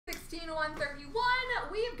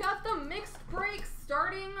16/131. We've got the mixed breaks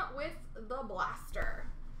starting with the blaster.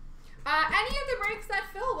 Any of the breaks that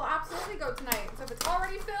fill will absolutely go tonight. So if it's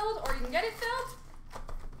already filled or you can get it filled,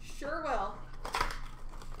 sure will.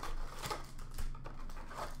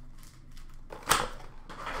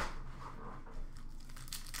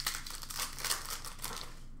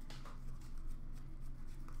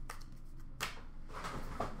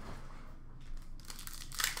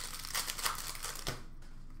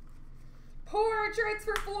 Portraits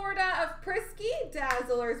for Florida of Prisky,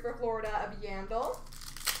 Dazzlers for Florida of Yandel.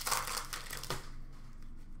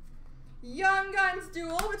 Young Guns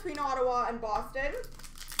duel between Ottawa and Boston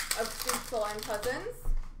of Stutzel and Cousins.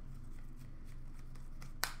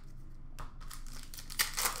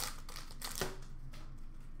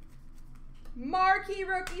 Marquee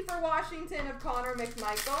rookie for Washington of Connor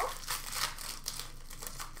McMichael.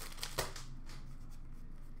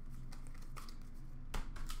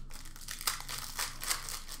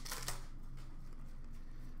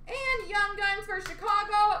 And Young Guns for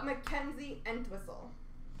Chicago, Mackenzie Entwistle.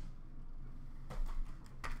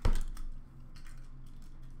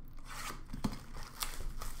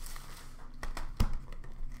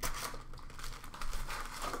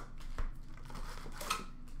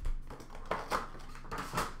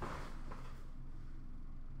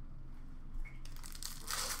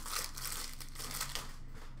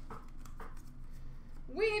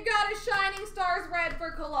 We've got a Shining Stars red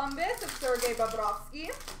for Columbus of Sergei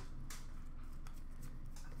Bobrovsky.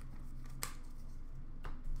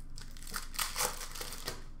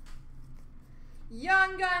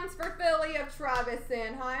 Young Guns for Philly of Travis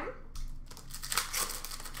Sanheim.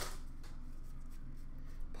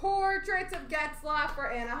 Portraits of Getzlaf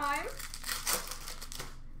for Anaheim.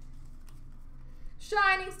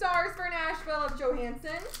 Shining Stars for Nashville of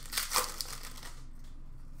Johansson.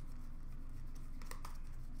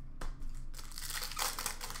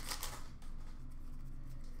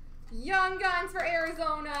 Young Guns for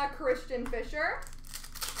Arizona, Christian Fisher.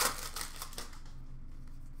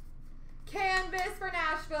 Canvas for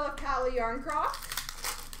Nashville of Callie Yarncroft.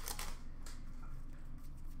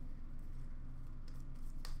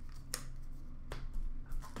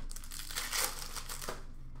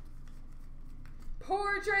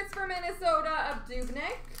 Portraits for Minnesota of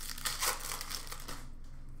Dubnyk.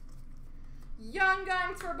 Young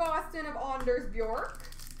Guns for Boston of Anders Bjork.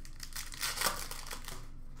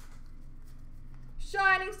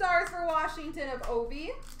 Shining Stars for Washington of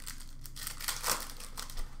Ovi.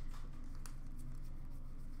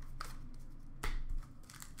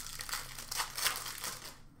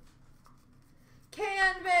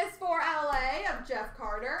 Canvas for LA of Jeff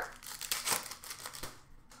Carter.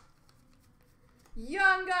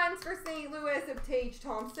 Young Guns for St. Louis of Tage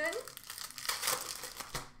Thompson.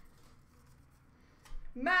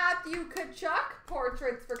 Matthew Tkachuk,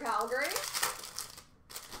 Portraits for Calgary.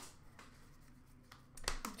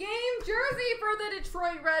 Game jersey for the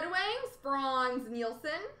Detroit Red Wings, Franz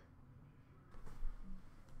Nielsen.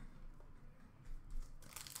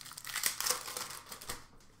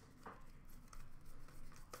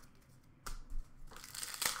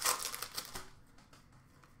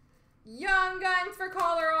 Young Guns for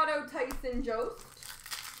Colorado, Tyson Jost.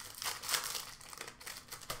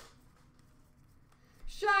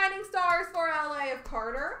 Shining Stars for LA of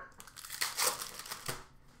Carter.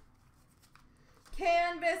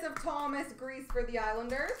 Canvas of Thomas Greiss for the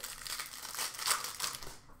Islanders.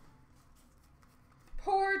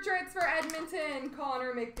 Portraits for Edmonton,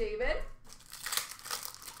 Connor McDavid.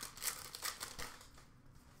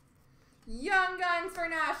 Young Guns for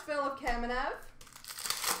Nashville of Kamenev.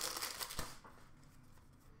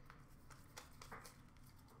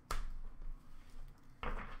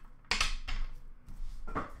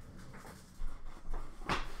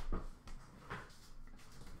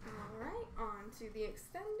 To the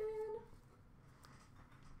extended.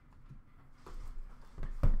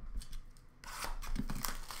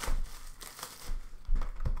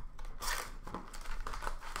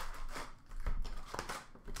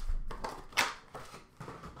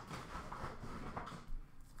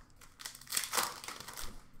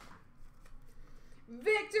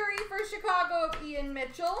 Victory for Chicago of Ian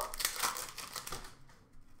Mitchell.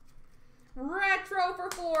 Retro for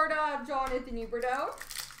Florida of Jonathan Huberdeau.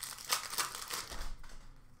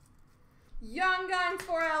 Young Guns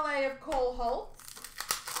for LA of Cole Holtz.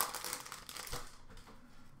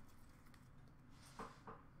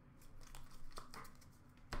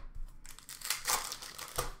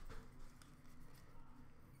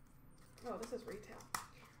 Oh, this is retail.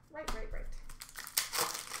 Right.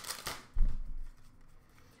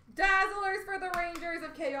 Dazzlers for the Rangers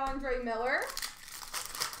of K'Andre Miller.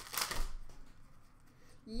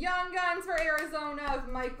 Young Guns for Arizona of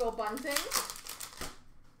Michael Bunting.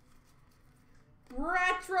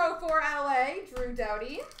 Retro for LA, Drew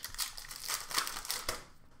Doughty.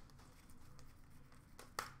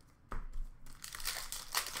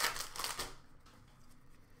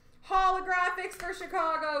 Holographics for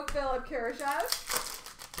Chicago, Philip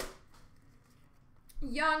Kurashev.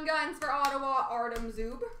 Young Guns for Ottawa, Artem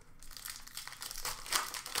Zub.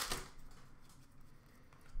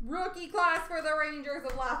 Rookie class for the Rangers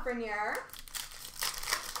of Lafreniere.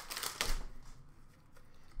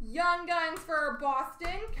 Young Guns for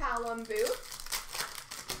Boston, Callum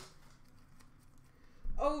Booth.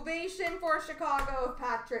 Ovation for Chicago of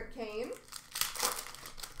Patrick Kane.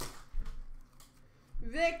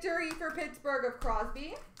 Victory for Pittsburgh of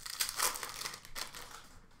Crosby.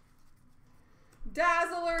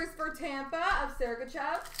 Dazzlers for Tampa of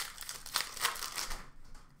Sergachev.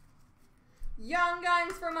 Young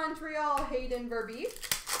Guns for Montreal, Hayden Verbeek.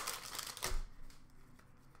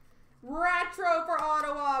 Retro for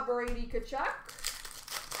Ottawa, Brady Tkachuk.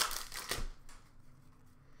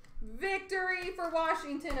 Victory for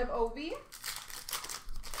Washington of Ovi.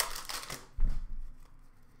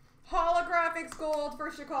 Holographics Gold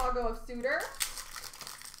for Chicago of Suter.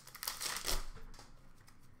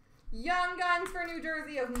 Young Guns for New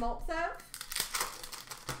Jersey of Maltsev.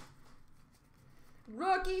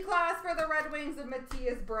 Rookie class for the Red Wings of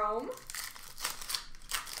Matthias Brome.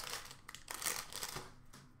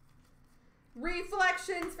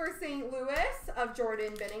 Reflections for St. Louis of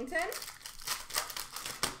Jordan Binnington.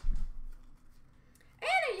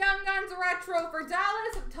 And a Young Guns Retro for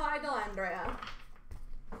Dallas of Ty Dellandrea.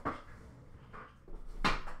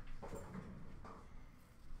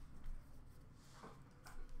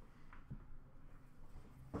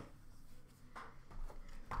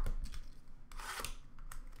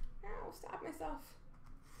 I'll stop myself.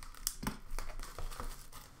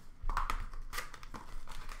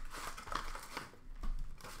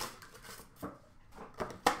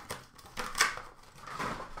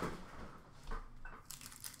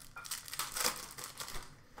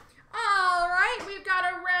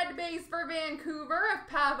 For Vancouver of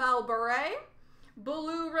Pavel Bure,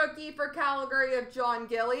 blue rookie for Calgary of John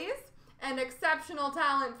Gillies, and exceptional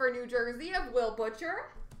talent for New Jersey of Will Butcher.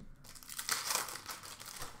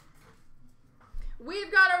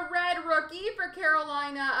 We've got a red rookie for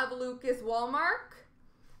Carolina of Lucas Wallmark,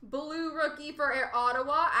 blue rookie for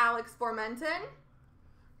Ottawa, Alex Formenton,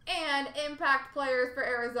 and impact players for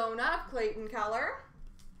Arizona of Clayton Keller.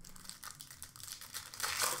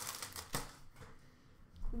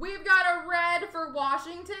 We've got a red for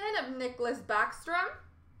Washington of Nicholas Backstrom.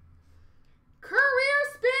 Career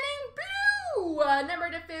spinning blue, number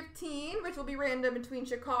to 15, which will be random between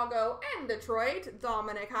Chicago and Detroit,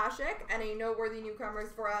 Dominic Hasek, and a noteworthy newcomers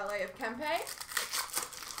for LA of Kempe.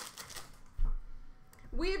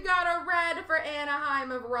 We've got a red for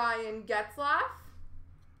Anaheim of Ryan Getzlaf.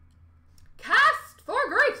 Cast for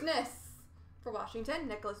greatness for Washington,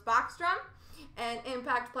 Nicholas Backstrom. And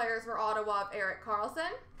impact players for Ottawa of Erik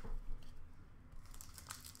Karlsson.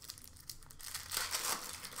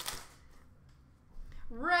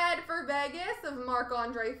 Red for Vegas of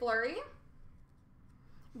Marc-Andre Fleury.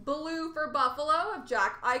 Blue for Buffalo of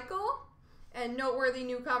Jack Eichel. And noteworthy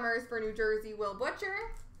newcomers for New Jersey, Will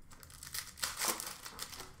Butcher.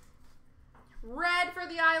 Red for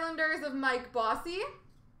the Islanders of Mike Bossy.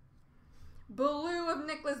 Blue of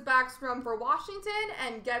Nicholas Backstrom for Washington,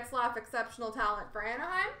 and Getzlaf exceptional talent for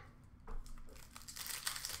Anaheim.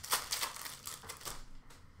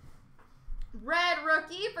 Red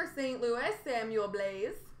rookie for St. Louis, Samuel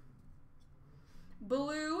Blaze.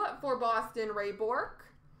 Blue for Boston, Ray Bourque.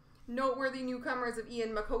 Noteworthy newcomers of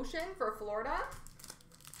Ian McCoshen for Florida.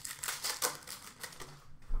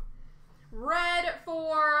 Red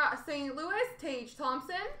for St. Louis, Tage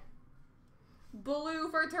Thompson. Blue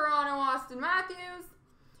for Toronto, Austin Matthews.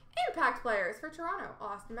 Impact players for Toronto,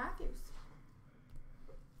 Austin Matthews.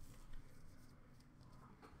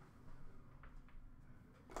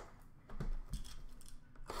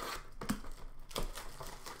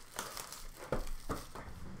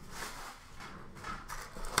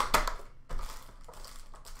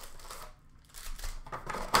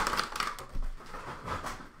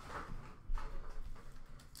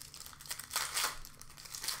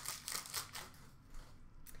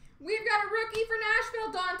 We've got a rookie for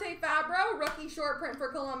Nashville, Dante Fabro. Rookie short print for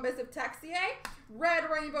Columbus of Texier. Red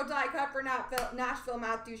rainbow die cut for Nashville,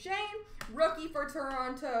 Matt Duchene. Rookie for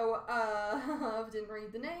Toronto, didn't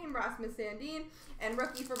read the name, Rasmus Sandin. And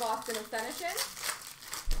rookie for Boston of Senyshyn.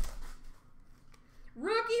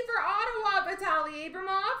 Rookie for Ottawa, Vitaly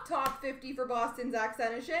Abramov. Top 50 for Boston, Zach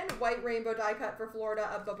Senyshyn. White rainbow die cut for Florida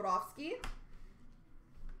of Bobrovsky.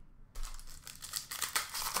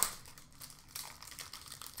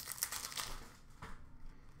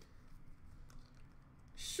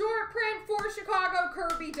 Short print for Chicago,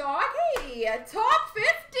 Kirby Dog. Hey, top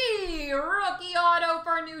 50. Rookie auto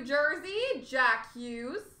for New Jersey, Jack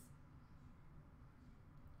Hughes.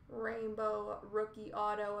 Rainbow rookie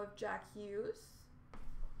auto of Jack Hughes.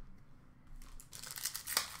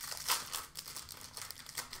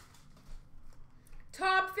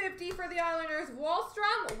 Top 50 for the Islanders,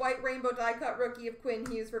 Wahlstrom. White rainbow die cut rookie of Quinn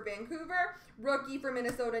Hughes for Vancouver. Rookie for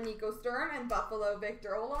Minnesota, Nico Sturm. And Buffalo,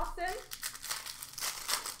 Victor Olofsson.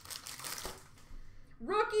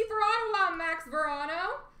 Rookie for Ottawa, Max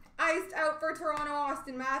Verano. Iced out for Toronto,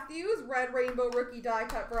 Austin Matthews. Red rainbow rookie die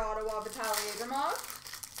cut for Ottawa, Vitaly Abramov.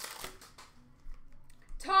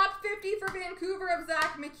 Top 50 for Vancouver of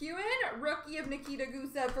Zach McEwen. Rookie of Nikita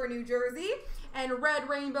Gusev for New Jersey. And red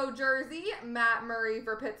rainbow jersey, Matt Murray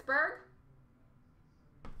for Pittsburgh.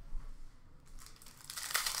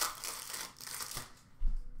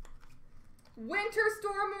 Winter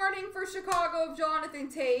Storm warning for Chicago of Jonathan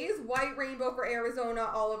Toews. White rainbow for Arizona,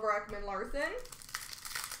 Oliver Ekman-Larsson.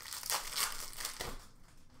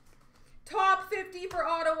 Top 50 for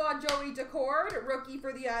Ottawa, Joey Decord. Rookie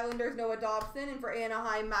for the Islanders, Noah Dobson. And for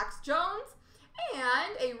Anaheim, Max Jones.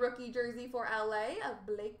 And a rookie jersey for LA of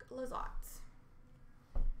Blake Lizotte.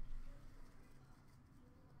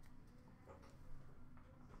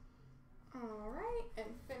 All right, and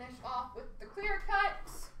finish off with the clear cut.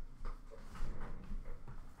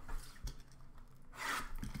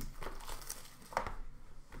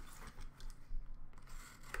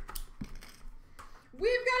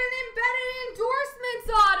 We've got an embedded endorsements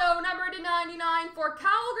auto, number to 99 for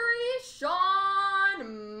Calgary,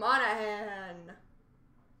 Sean Monahan.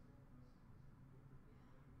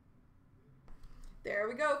 There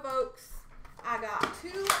we go, folks. I got 2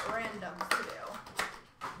 randoms to do.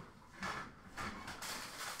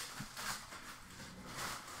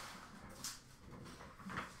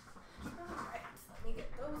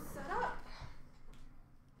 Set up.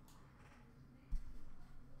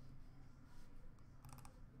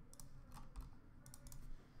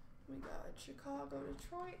 We got Chicago,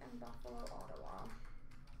 Detroit, and Buffalo, Ottawa.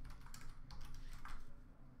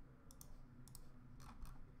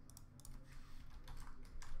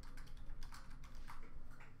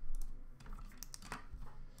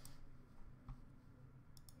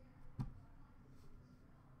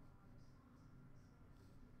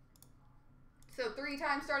 So 3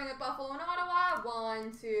 times starting with Buffalo and Ottawa.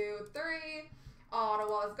 1, 2, 3.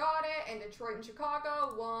 Ottawa's got it. And Detroit and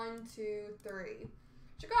Chicago. 1, 2, 3.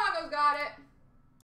 Chicago's got it.